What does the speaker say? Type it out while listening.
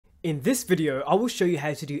In this video, I will show you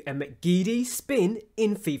how to do a Mcgeady spin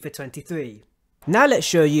in FIFA 23. Now let's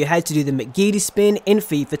show you how to do the Mcgeady spin in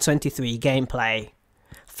FIFA 23 gameplay.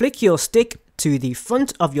 Flick your stick to the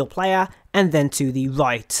front of your player and then to the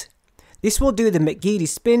right. This will do the Mcgeady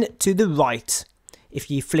spin to the right.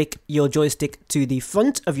 If you flick your joystick to the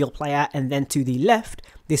front of your player and then to the left,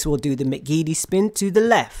 this will do the Mcgeady spin to the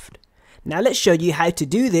left. Now let's show you how to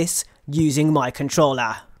do this using my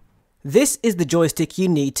controller. This is the joystick you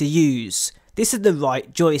need to use. This is the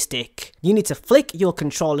right joystick. You need to flick your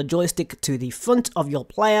controller joystick to the front of your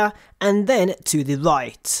player and then to the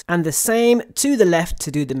right. And the same to the left to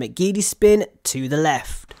do the Mcgeady spin to the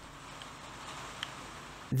left.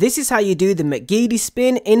 This is how you do the Mcgeady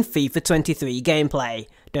spin in FIFA 23 gameplay.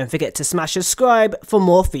 Don't forget to smash subscribe for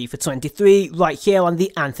more FIFA 23 right here on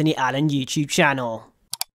the Anthony Allen YouTube channel.